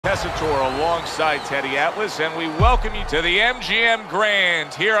Tessitore alongside Teddy Atlas, and we welcome you to the MGM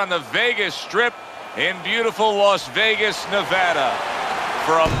Grand here on the Vegas Strip in beautiful Las Vegas, Nevada,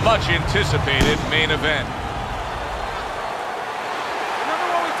 for a much-anticipated main event. Remember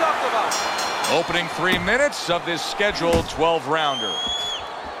what we talked about. Opening 3 minutes of this scheduled 12-rounder.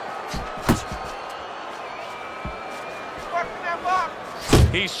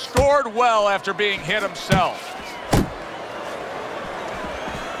 He scored well after being hit himself.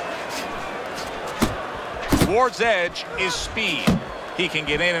 Ward's edge is speed. He can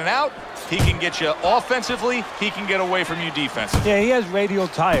get in and out. He can get you offensively. He can get away from you defensively. Yeah, he has radial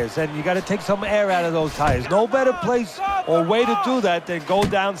tires, and you got to take some air out of those tires. No better place or way to do that than go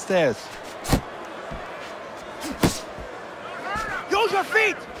downstairs. Use your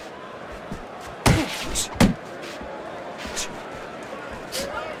feet.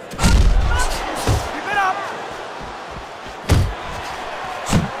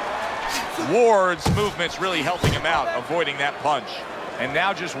 Ward's movement's really helping him out, avoiding that punch. And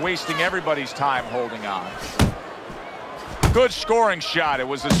now just wasting everybody's time holding on. Good scoring shot. It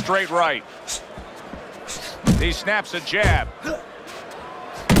was a straight right. He snaps a jab.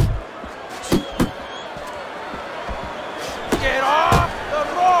 Get off the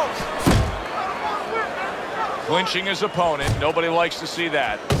ropes. Clinching his opponent. Nobody likes to see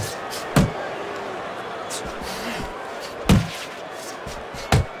that.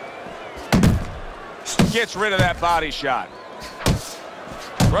 Gets rid of that body shot.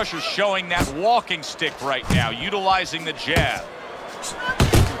 Crusher's showing that walking stick right now, utilizing the jab.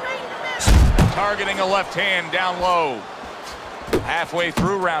 Targeting a left hand down low. Halfway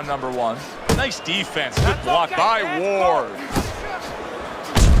through round number 1. Nice defense. Good block by Ward.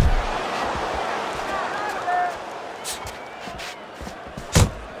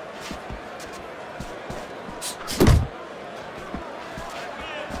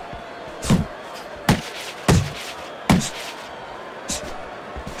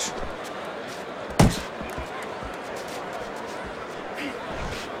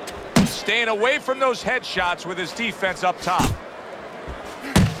 Staying away from those headshots with his defense up top.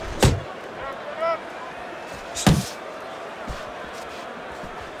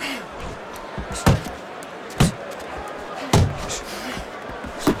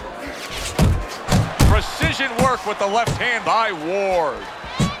 Precision work with the left hand by Ward.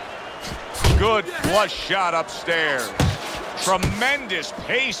 Good flush shot upstairs. Tremendous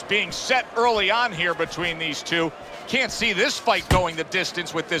pace being set early on here between these two. Can't see this fight going the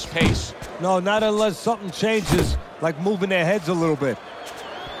distance with this pace. No, not unless something changes, like moving their heads a little bit.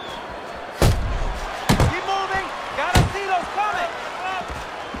 Keep moving. Gotta see those coming.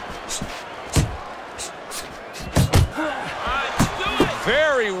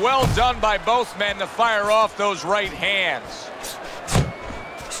 Very well done by both men to fire off those right hands.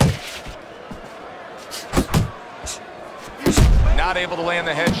 Not able to land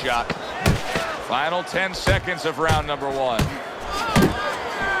the headshot. Final 10 seconds of round number 1.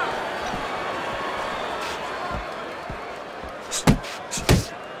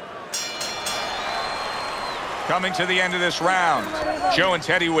 Coming to the end of this round. Joe and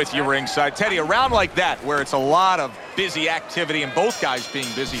Teddy with you ringside. Teddy, a round like that where it's a lot of busy activity and both guys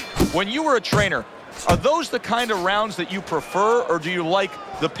being busy. When you were a trainer, are those the kind of rounds that you prefer, or do you like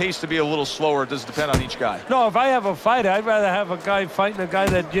the pace to be a little slower? Does it depend on each guy? No, if I have a fight, I'd rather have a guy fighting a guy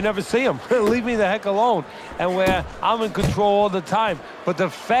that you never see him. Leave me the heck alone. And where I'm in control all the time. But the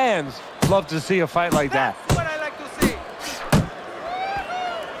fans love to see a fight like that. That's what I like to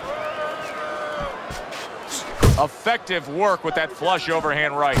see. Effective work with that flush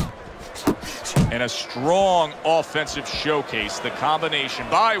overhand right. And a strong offensive showcase. The combination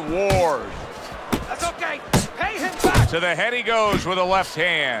by Ward. That's okay. Pay him back. To the head he goes with a left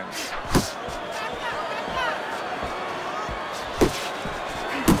hand. It's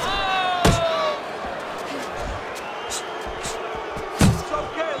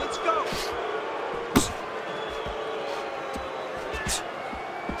okay. Let's go.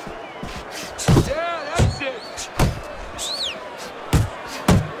 Yeah, that's it.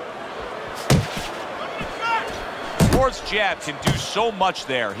 Ward's jab can do so much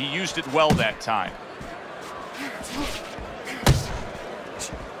there. He used it well that time.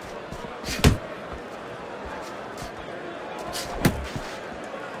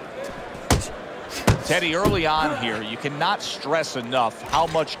 Teddy, early on here, you cannot stress enough how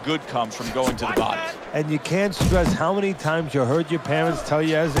much good comes from going to the body. And you can't stress how many times you heard your parents tell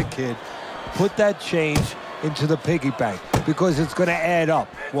you as a kid, put that change into the piggy bank because it's going to add up.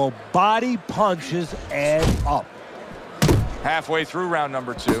 Well, body punches add up. Halfway through round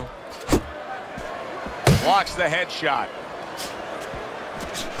number 2. Blocks the headshot.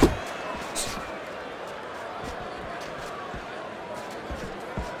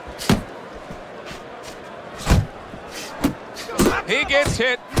 He gets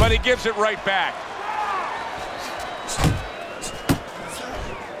hit, but he gives it right back.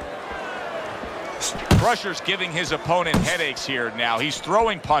 Crusher's giving his opponent headaches here now. He's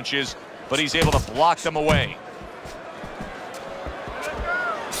throwing punches, but he's able to block them away.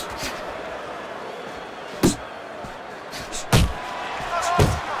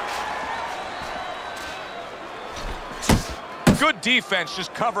 Good defense,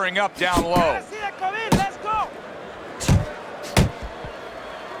 just covering up down low. Let's go.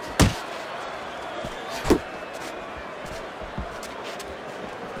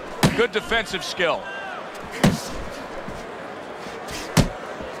 Good defensive skill.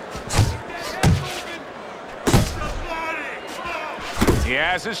 He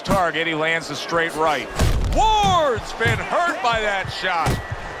has his target. He lands a straight right. Ward's been hurt by that shot.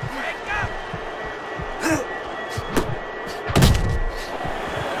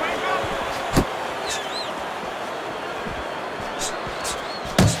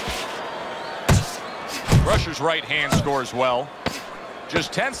 Crusher's right hand scores well.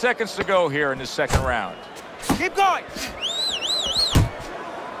 Just 10 seconds to go here in the second round. Keep going.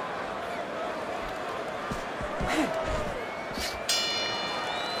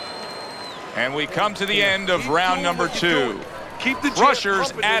 And we come to the end of round number 2. Keep the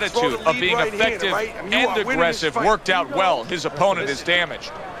Crusher's attitude of being effective and aggressive worked out well. His opponent is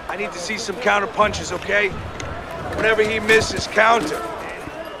damaged. I need to see some counter punches, okay? Whenever he misses, counter.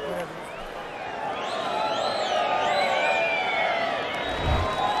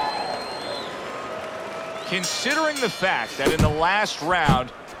 Considering the fact that in the last round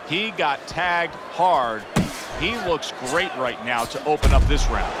he got tagged hard, he looks great right now to open up this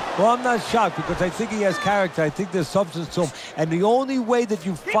round. Well, I'm not shocked because I think he has character. I think there's substance to him. And the only way that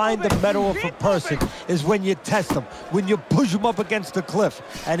you find the mettle of a person is when you test him, when you push him up against the cliff.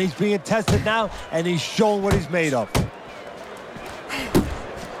 And he's being tested now, and he's showing what he's made of.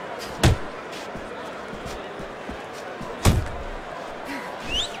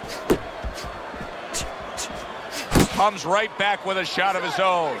 Comes right back with a shot of his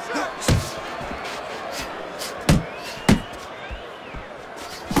own.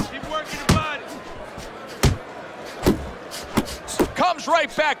 Keep working the body. Comes right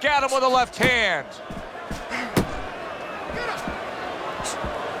back at him with a left hand.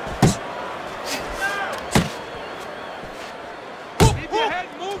 Keep your head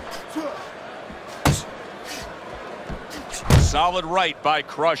moving. Solid right by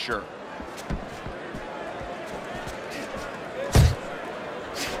Crusher.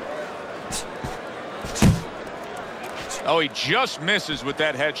 Oh, he just misses with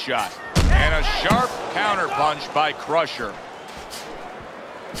that headshot. And a sharp counter punch by Crusher.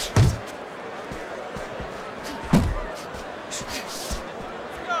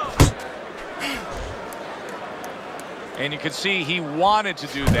 And you can see he wanted to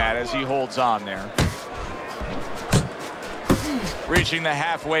do that as he holds on there. Reaching the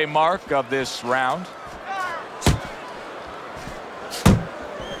halfway mark of this round.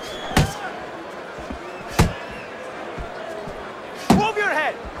 Move your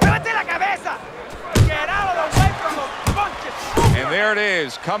head. Levante la cabeza. Get out of the way from those punches. And there it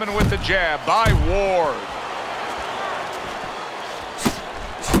is, coming with the jab by Ward.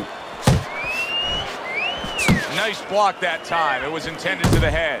 Nice block that time. It was intended to the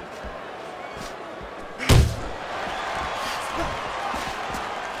head.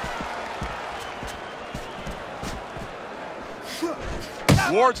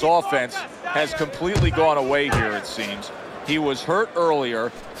 Ward's offense has completely gone away here, it seems. He was hurt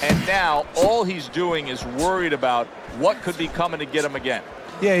earlier, and now all he's doing is worried about what could be coming to get him again.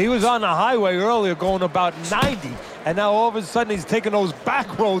 Yeah, he was on the highway earlier going about 90, and now all of a sudden he's taking those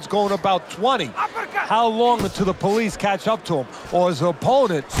back roads going about 20. How long until the police catch up to him or his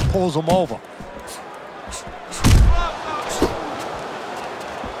opponent pulls him over?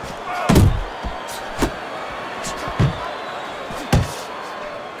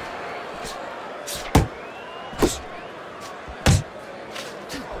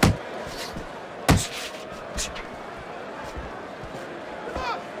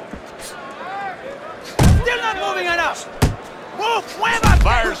 Still not moving enough. Move, muévate.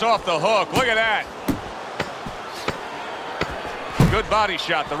 Fires off the hook. Look at that. Good body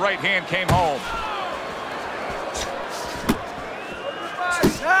shot. The right hand came home.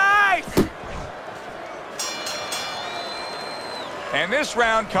 Nice. And this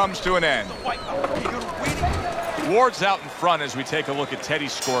round comes to an end. Ward's out in front as we take a look at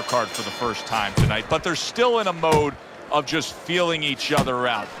Teddy's scorecard for the first time tonight, but they're still in a mode of just feeling each other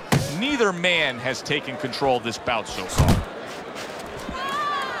out. Neither man has taken control of this bout so far.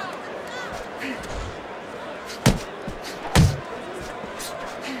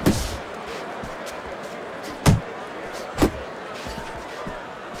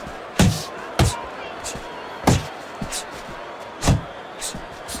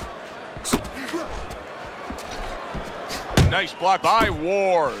 Nice block by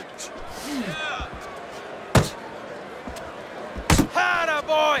Ward. Atta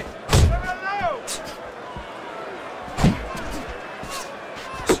boy!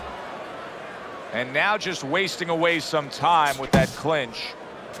 And now just wasting away some time with that clinch.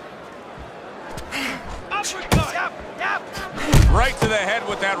 Yep, yep. Right to the head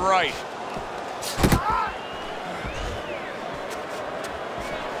with that right.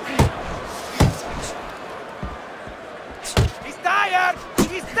 He's tired!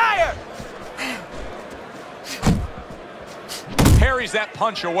 He's tired! Parries that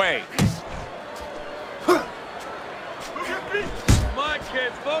punch away. Come on,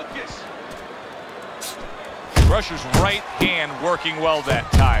 kid, focus. Crusher's right hand working well that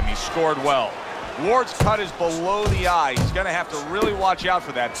time. He scored well. Ward's cut is below the eye. He's going to have to really watch out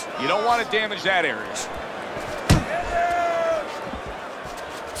for that. You don't want to damage that area.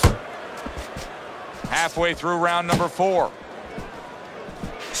 Halfway through round number 4.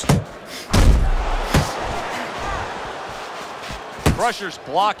 Crusher's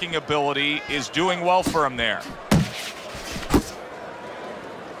blocking ability is doing well for him there.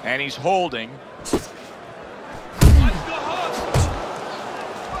 And he's holding.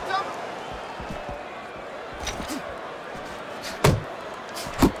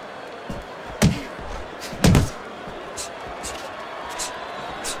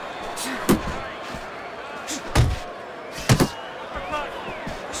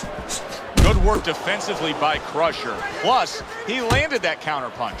 Work defensively by Crusher. Plus, he landed that counter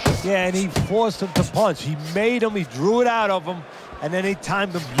punch. Yeah, and he forced him to punch. He made him, he drew it out of him, and then he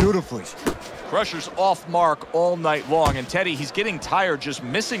timed him beautifully. Crusher's off mark all night long, and Teddy, he's getting tired just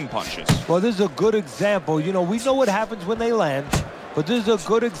missing punches. Well, this is a good example. You know, we know what happens when they land, but this is a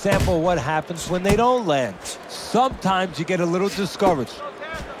good example of what happens when they don't land. Sometimes you get a little discouraged.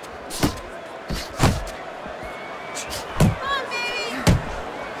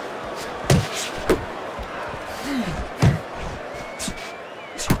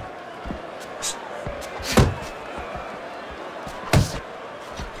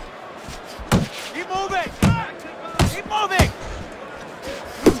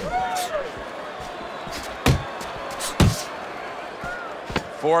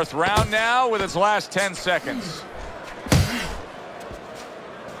 Fourth round now with its last 10 seconds.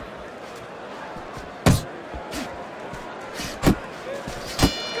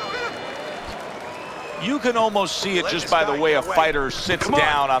 You can almost see it just by the way a fighter sits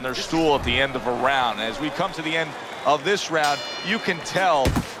down on their stool at the end of a round. As we come to the end of this round, you can tell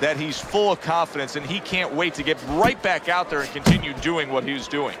that he's full of confidence and he can't wait to get right back out there and continue doing what he was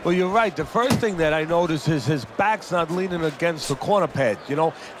doing. Well, you're right. The first thing that I noticed is his back's not leaning against the corner pad. You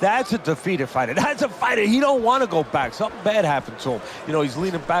know, that's a defeated fighter. That's a fighter. He don't want to go back. Something bad happened to him. You know, he's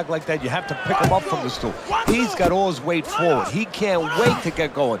leaning back like that. You have to pick him up from the stool. He's got all his weight forward. He can't wait to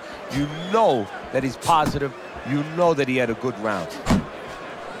get going. You know that he's positive. You know that he had a good round.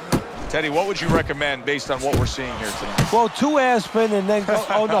 Teddy, what would you recommend based on what we're seeing here tonight? Well, 2 air spin and then go.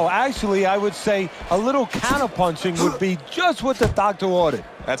 Oh, no. Actually, I would say a little counter-punching would be just what the doctor ordered.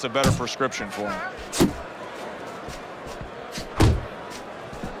 That's a better prescription for him.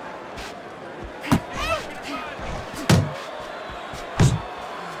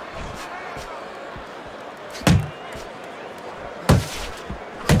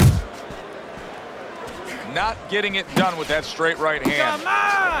 Not getting it done with that straight right hand. Come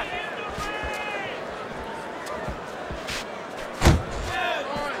on!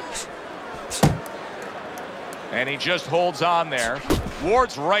 And he just holds on there.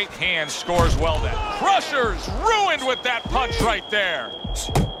 Ward's right hand scores well then. Crusher's ruined with that punch right there.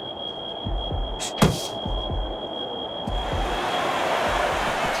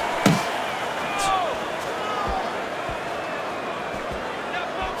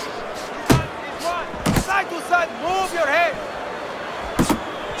 Side to side, move your head.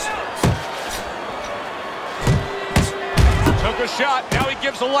 Took a shot, now he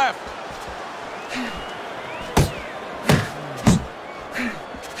gives a left.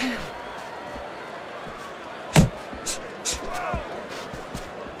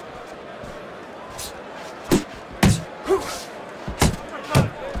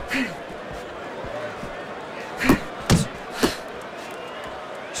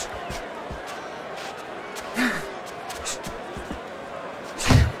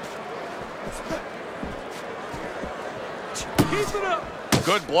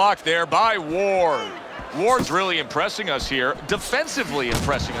 Good block there by Ward. Ward's really impressing us here, defensively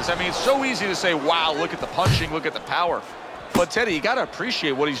impressing us. I mean, it's so easy to say, wow, look at the punching, look at the power. But, Teddy, you got to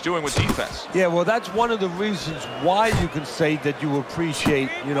appreciate what he's doing with defense. Yeah, well, that's one of the reasons why you can say that you appreciate,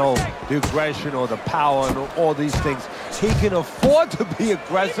 you know, the aggression or the power and all these things. He can afford to be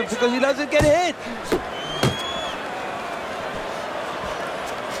aggressive because he doesn't get hit.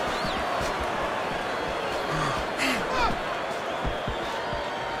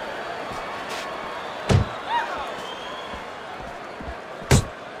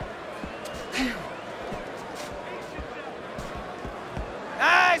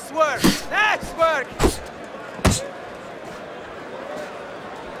 Nice work! Nice work!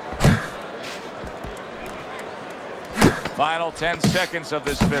 Final 10 seconds of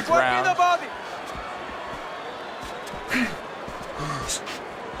this fifth Working round. the body!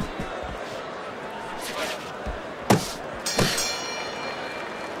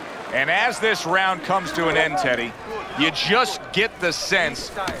 And as this round comes to an end, Teddy, you just get the sense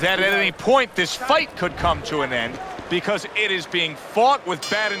that at any point this fight could come to an end because it is being fought with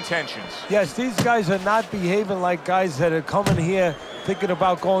bad intentions. Yes, these guys are not behaving like guys that are coming here thinking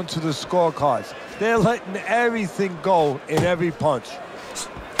about going to the scorecards. They're letting everything go in every punch.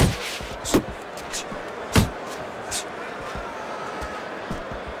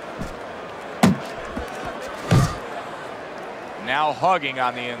 Now hugging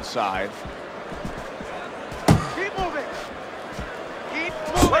on the inside. Keep moving! Keep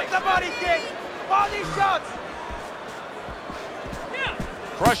moving! Work the body kick! Body shots!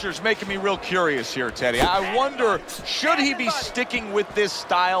 Crusher's making me real curious here, Teddy. I wonder, should he be sticking with this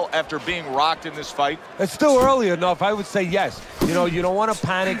style after being rocked in this fight? It's still early enough. I would say yes. You know, you don't want to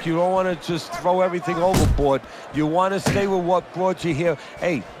panic. You don't want to just throw everything overboard. You want to stay with what brought you here.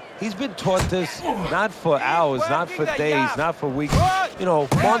 Hey, he's been taught this not for hours, not for days, not for weeks. You know,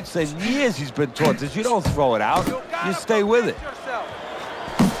 months and years he's been taught this. You don't throw it out. You stay with it.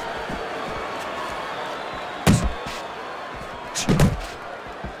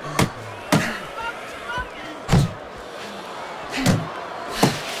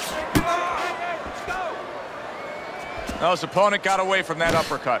 Now his opponent got away from that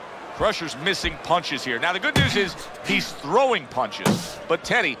uppercut. Crusher's missing punches here. Now the good news is he's throwing punches, but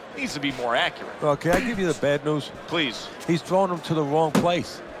Teddy needs to be more accurate. Well, can I give you the bad news? Please. He's throwing them to the wrong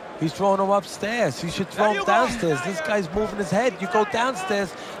place. He's throwing them upstairs. He should throw them downstairs. This guy's moving his head. You go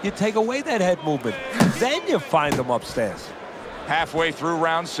downstairs, you take away that head movement. Then you find him upstairs. Halfway through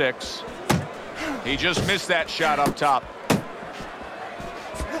round 6. He just missed that shot up top.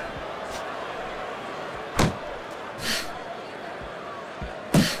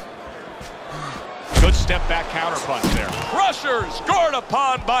 Good step back counter punch there. Crusher scored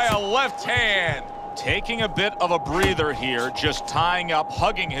upon by a left hand. Taking a bit of a breather here, just tying up,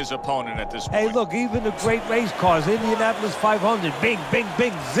 hugging his opponent at this point. Hey, look, even the great race cars, Indianapolis 500, bing, bing,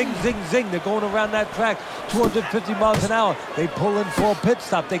 bing, zing, zing, zing. They're going around that track 250 miles an hour. They pull in for a pit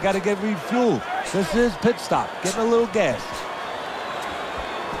stop. They got to get refueled. This is pit stop, getting a little gas.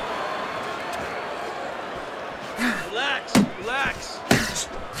 Relax, relax.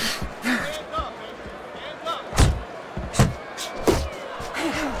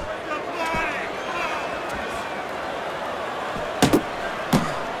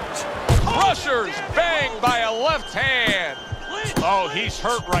 Crusher's banged by a left hand. Oh, he's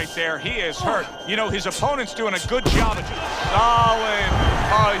hurt right there. He is hurt. You know, his opponent's doing a good job of solid.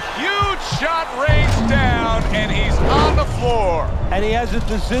 A huge shot rains down, and he's on the floor. And he has a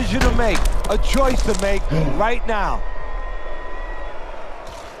decision to make, a choice to make right now.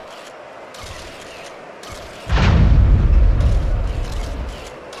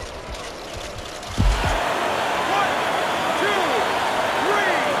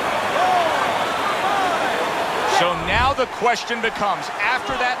 So now the question becomes,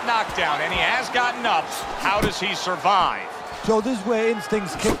 after that knockdown, and he has gotten up, how does he survive? So this is where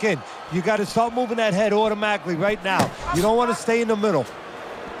instincts kick in. You got to start moving that head automatically right now. You don't want to stay in the middle.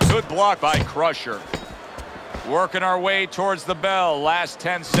 Good block by Crusher. Working our way towards the bell. Last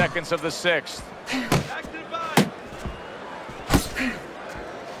 10 seconds of the 6th.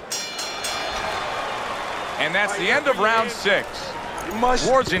 And that's the end of round 6.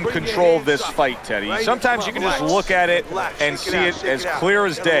 Ward's in control of this fight, Teddy. Sometimes you can just look at it and see it as clear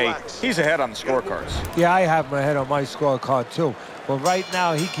as day. He's ahead on the scorecards. Yeah, I have my head on my scorecard too. But right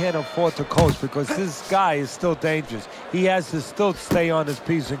now, he can't afford to coast because this guy is still dangerous. He has to still stay on his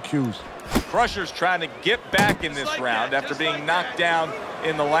P's and Q's. Crusher's trying to get back in this round after being knocked down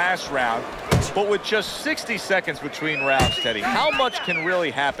in the last round. But with just 60 seconds between rounds, Teddy, how much can really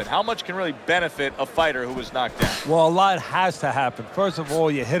happen? How much can really benefit a fighter who was knocked down? Well, a lot has to happen. First of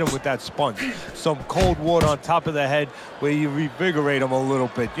all, you hit him with that sponge. Some cold water on top of the head where you revigorate him a little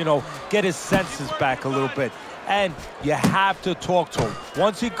bit. You know, get his senses back a little bit. And you have to talk to him.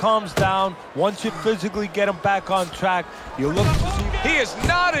 Once he calms down, once you physically get him back on track, you look to see... He is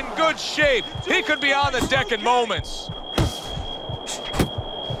not in good shape. He could be on the deck in moments.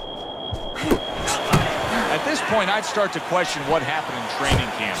 At this point, I'd start to question what happened in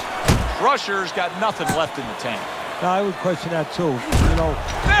training camp. Crusher's got nothing left in the tank. No, I would question that too, you know.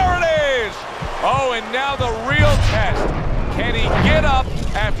 There it is! Oh, and now the real test. Can he get up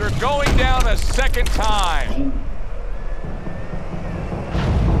after going down a second time?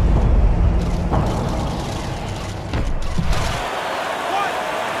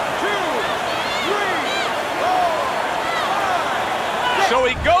 So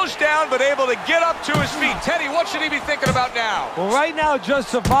he goes down, but able to get up to his feet. Teddy, what should he be thinking about now? Well, right now, just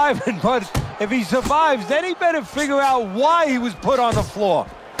surviving, but if he survives, then he better figure out why he was put on the floor.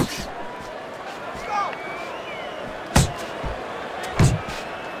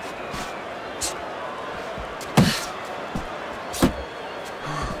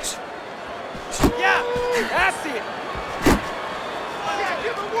 Yeah, that's it. Yeah,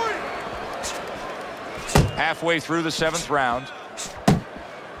 give him one. Halfway through the 7th round.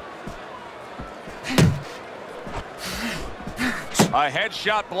 A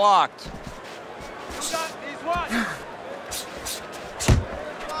headshot blocked.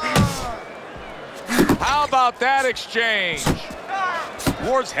 How about that exchange?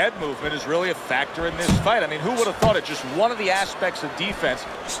 Ward's head movement is really a factor in this fight. I mean, who would have thought it? Just one of the aspects of defense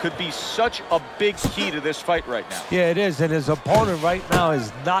could be such a big key to this fight right now. Yeah, it is, and his opponent right now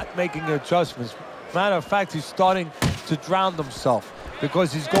is not making adjustments. Matter of fact, he's starting to drown himself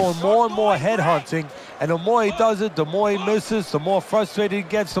because he's going more and more head hunting, and the more he does it, the more he misses, the more frustrated he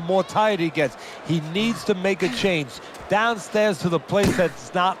gets, the more tired he gets. He needs to make a change downstairs to the place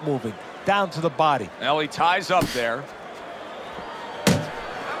that's not moving, down to the body. Well, he ties up there.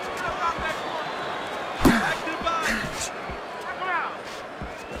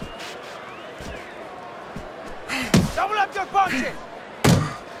 Double up your punches.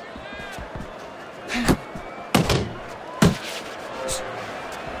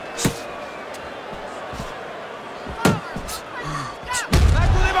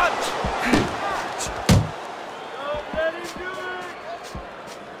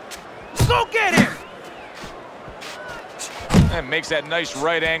 Go get him! And makes that nice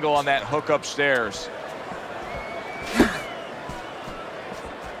right angle on that hook upstairs.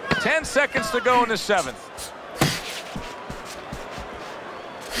 10 seconds to go in the 7th.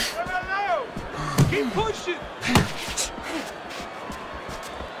 Keep pushing!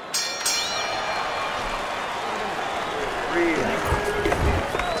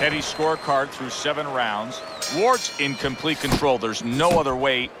 Teddy's scorecard through 7 rounds. Ward's in complete control. There's no other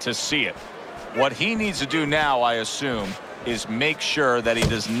way to see it. What he needs to do now, I assume, is make sure that he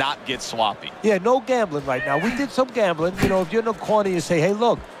does not get sloppy. Yeah, no gambling right now. We did some gambling. You know, if you're in the corner, you say, hey,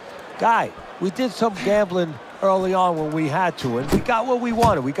 look, guy, we did some gambling early on when we had to, and we got what we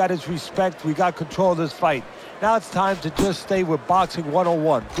wanted. We got his respect. We got control of this fight. Now it's time to just stay with boxing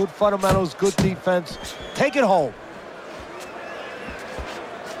 101. Good fundamentals, good defense. Take it home.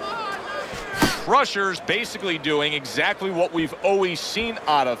 Crusher's basically doing exactly what we've always seen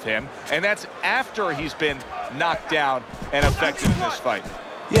out of him, and that's after he's been knocked down and affected in this fight.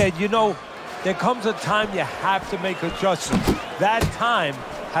 Yeah, you know, there comes a time you have to make adjustments. That time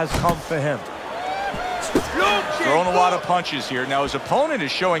has come for him. Throwing a lot of punches here. Now, his opponent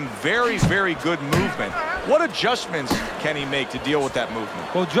is showing very, very good movement. What adjustments can he make to deal with that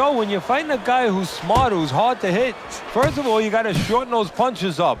movement? Well, Joe, when you're fighting a guy who's smart, who's hard to hit, first of all, you got to shorten those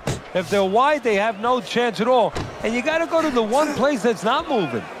punches up. If they're wide, they have no chance at all. And you got to go to the one place that's not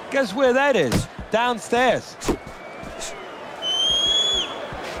moving. Guess where that is? Downstairs.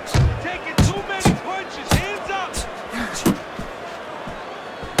 Taking too many punches. Hands up.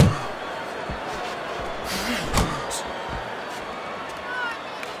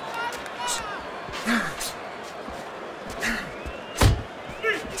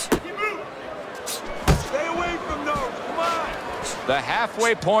 Stay away from those. Come on. The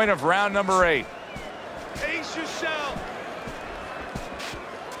halfway point of round number 8. Pace yourself.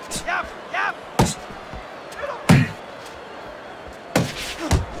 Yep, yep.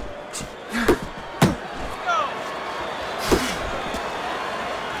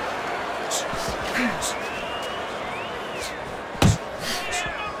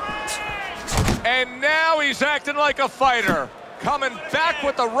 And now he's acting like a fighter. Coming back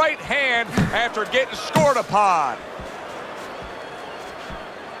with the right hand after getting scored upon.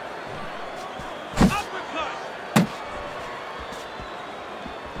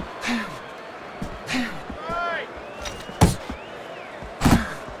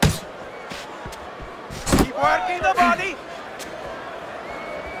 Keep working.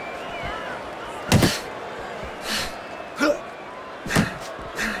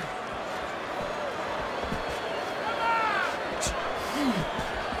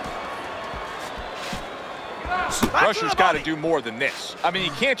 Crusher's got to do more than this. I mean,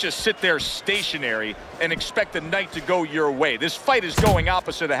 you can't just sit there stationary and expect the night to go your way. This fight is going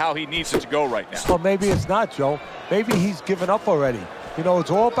opposite of how he needs it to go right now. Well, maybe it's not, Joe. Maybe he's given up already. You know,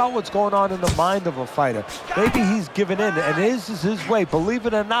 it's all about what's going on in the mind of a fighter. Maybe he's given in, and this is his way, believe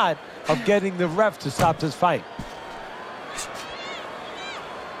it or not, of getting the ref to stop this fight.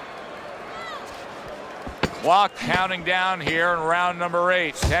 Clock counting down here in round number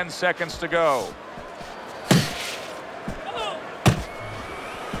 8. 10 seconds to go.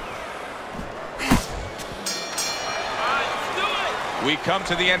 We come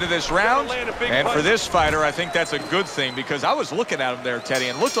to the end of this round, and for this fighter, I think that's a good thing, because I was looking at him there, Teddy,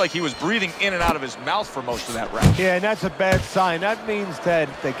 and it looked like he was breathing in and out of his mouth for most of that round. Yeah, and that's a bad sign. That means that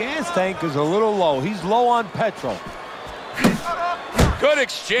the gas tank is a little low. He's low on petrol. Good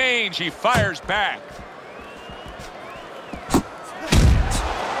exchange. He fires back.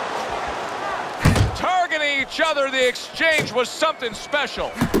 Targeting each other, the exchange was something special.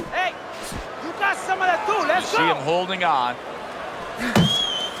 Hey, you got some of that too. Let's go. See him holding on.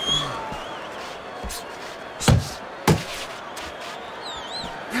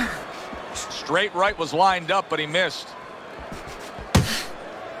 Straight right was lined up, but he missed.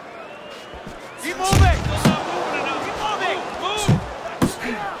 Keep moving. Still not moving enough. Keep moving. Move.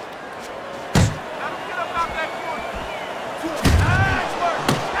 Get up out that corner. Nice work.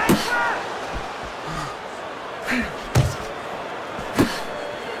 Nice work.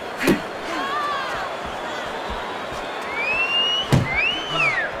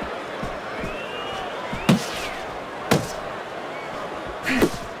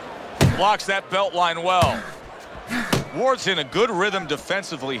 Blocks that belt line well. Ward's in a good rhythm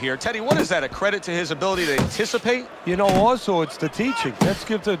defensively here. Teddy, what is that, a credit to his ability to anticipate? You know, also, it's the teaching. Let's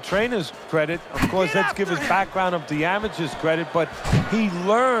give the trainers credit. Of course, let's give his background of the amateurs credit, but he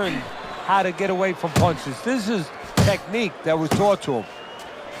learned how to get away from punches. This is technique that was taught to him.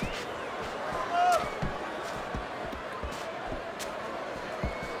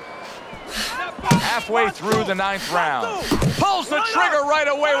 Halfway through the 9th round. Pulls the trigger right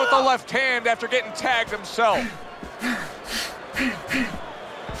away with the left hand after getting tagged himself.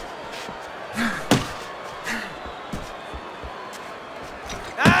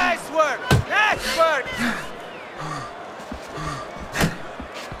 Nice work. Nice work.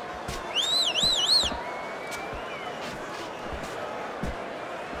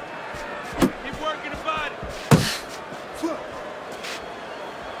 Keep working the body.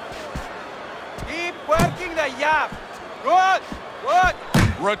 Keep working the jab. Good. Good.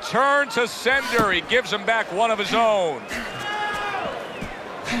 Return to sender. He gives him back one of his own.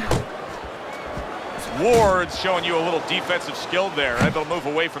 Ward's showing you a little defensive skill there, able to move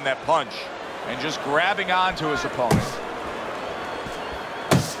away from that punch and just grabbing onto his opponent.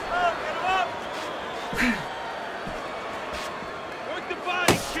 Work the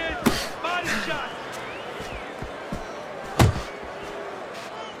body, kid. Body shot.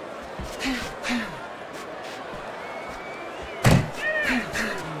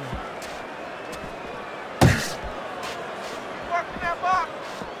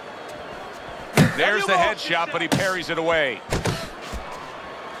 There's the headshot, but he parries it away.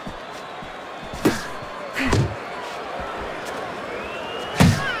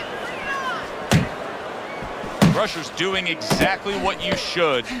 Crusher's doing exactly what you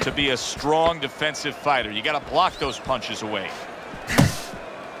should to be a strong defensive fighter. You got to block those punches away.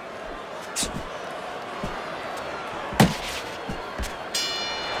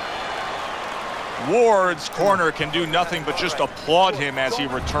 Ward's corner can do nothing but just applaud him as he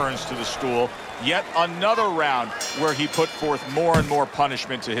returns to the stool. Yet another round where he put forth more and more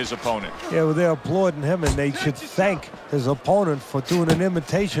punishment to his opponent. Yeah, well, they're applauding him, and they should thank his opponent for doing an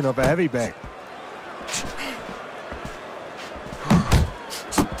imitation of a heavyweight.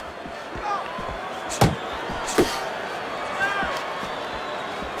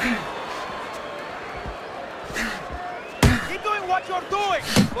 Keep doing what you're doing.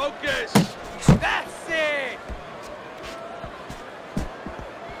 Focus. That's it.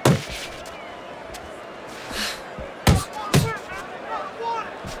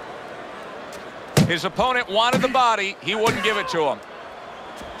 His opponent wanted the body. He wouldn't give it to him.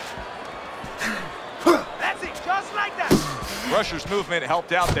 That's it. Just like that. Crusher's movement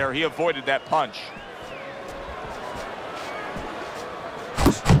helped out there. He avoided that punch.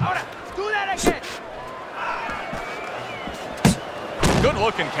 Ahora, do that again. Good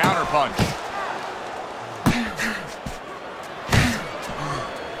looking counter punch.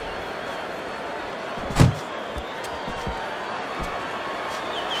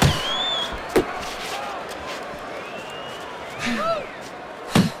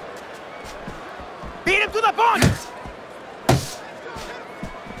 Beat him to the punch.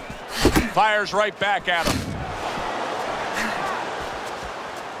 Fires right back at him.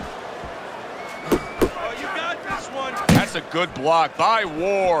 Oh, you got this one. That's a good block by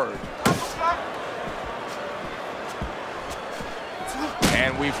Ward.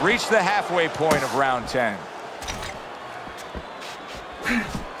 And we've reached the halfway point of round 10.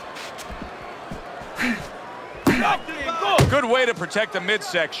 Good way to protect the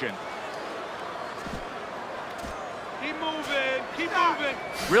midsection. Keep moving, keep moving.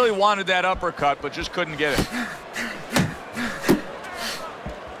 Really wanted that uppercut, but just couldn't get it.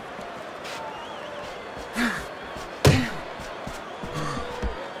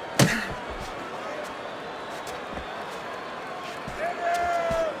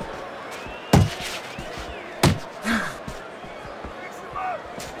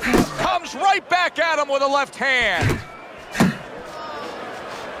 Comes right back at him with a left hand.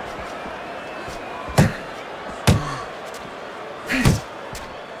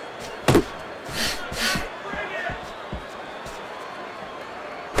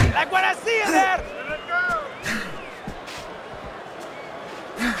 Like what I see in there.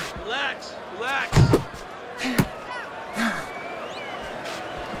 Relax, relax.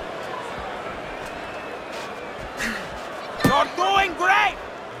 You're doing great.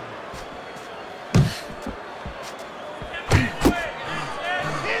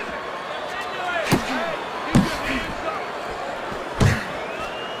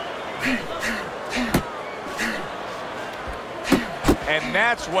 And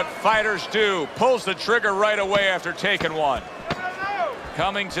that's what fighters do. Pulls the trigger right away after taking one.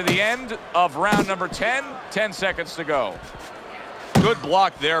 Coming to the end of round number 10. 10 seconds to go. Good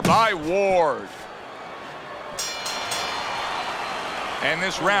block there by Ward. And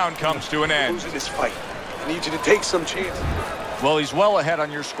this round comes to an end. Losing this fight. I need you to take some chances. Well, he's well ahead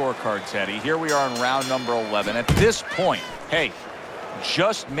on your scorecard, Teddy. Here we are in round number 11. At this point, hey,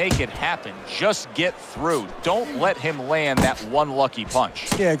 just make it happen. Just get through. Don't let him land that one lucky punch.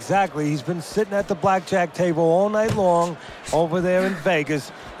 Yeah, exactly. He's been sitting at the blackjack table all night long over there in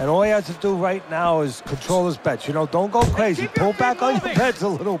Vegas, and all he has to do right now is control his bets. You know, don't go crazy. Pull back on your bets a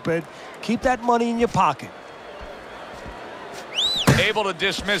little bit. Keep that money in your pocket. Able to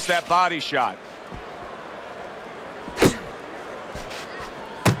dismiss that body shot.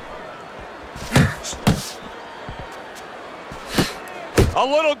 A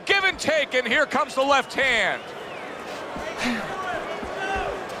little give and take, and here comes the left hand.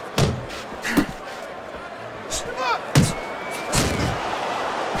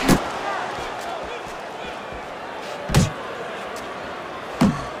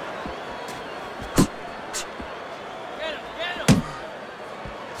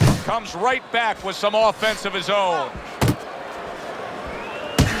 Comes right back with some offense of his own.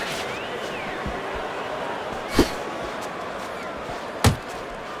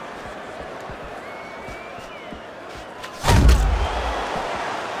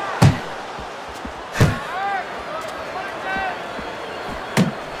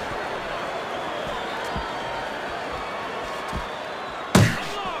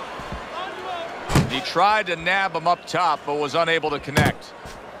 He tried to nab him up top, but was unable to connect.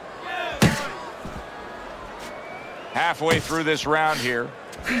 Halfway through this round here.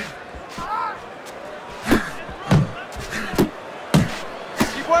 Keep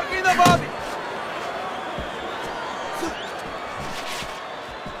working the body.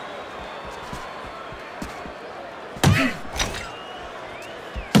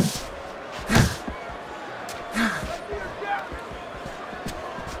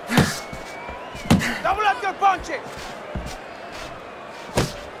 Double up your punches.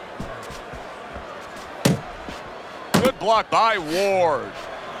 Good block by Ward.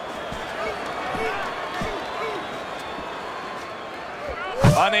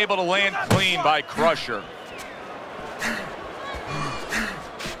 Unable to land clean by Crusher.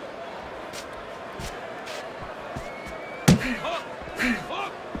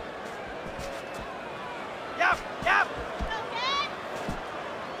 Yep, yep.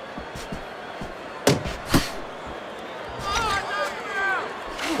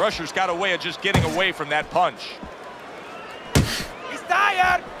 Crusher's got a way of just getting away from that punch. He's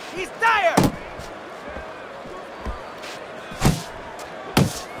tired. He's tired.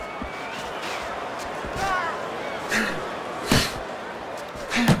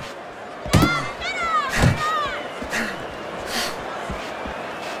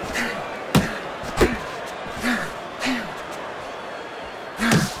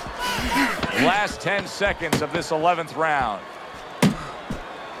 Last 10 seconds of this 11th round.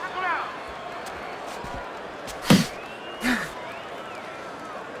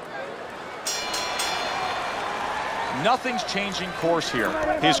 Nothing's changing course here.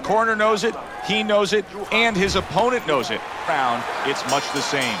 His corner knows it, he knows it, and his opponent knows it. It's much the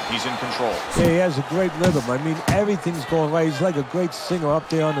same. He's in control. Yeah, he has a great rhythm. I mean, everything's going right. He's like a great singer up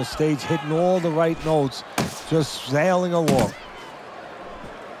there on the stage, hitting all the right notes, just sailing along.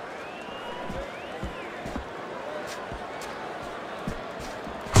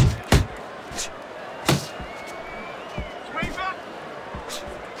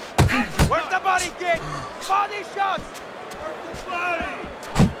 Where's the body kick? Body shots!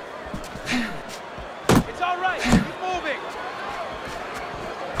 It's all right. Keep moving.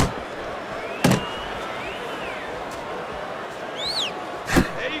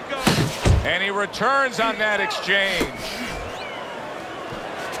 There you go. And he returns on that exchange.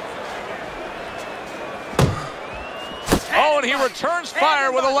 Oh, and he returns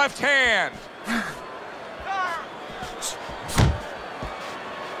fire with a left hand.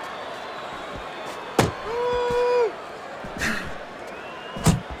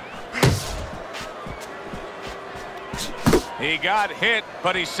 He got hit,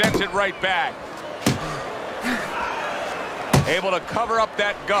 but he sent it right back. Able to cover up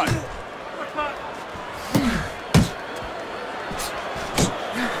that gut.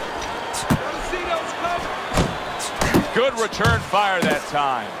 Good return fire that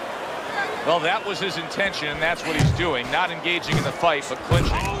time. Well, that was his intention, and that's what he's doing. Not engaging in the fight, but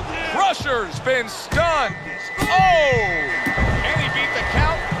clinching. Crusher's been stunned. Oh! And he beat the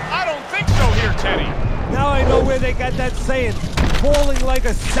count? I don't think so here, Teddy. Now I know where they got that saying, falling like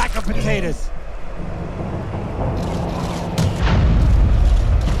a sack of potatoes.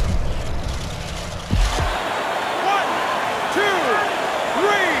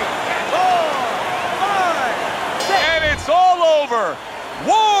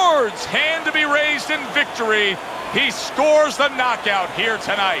 Ward's hand to be raised in victory. He scores the knockout here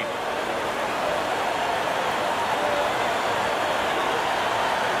tonight.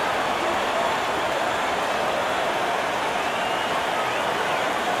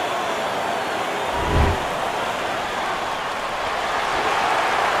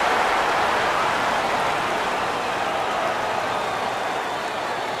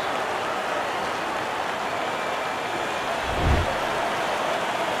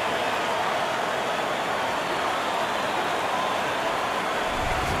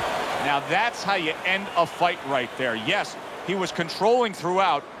 Now that's how you end a fight right there. Yes, he was controlling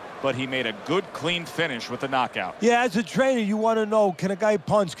throughout, but he made a good, clean finish with the knockout. Yeah, as a trainer, you want to know, can a guy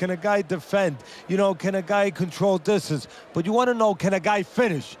punch? Can a guy defend? You know, can a guy control distance? But you want to know, can a guy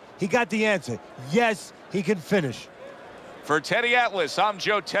finish? He got the answer. Yes, he can finish. For Teddy Atlas, I'm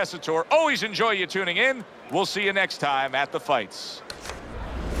Joe Tessitore. Always enjoy you tuning in. We'll see you next time at the fights.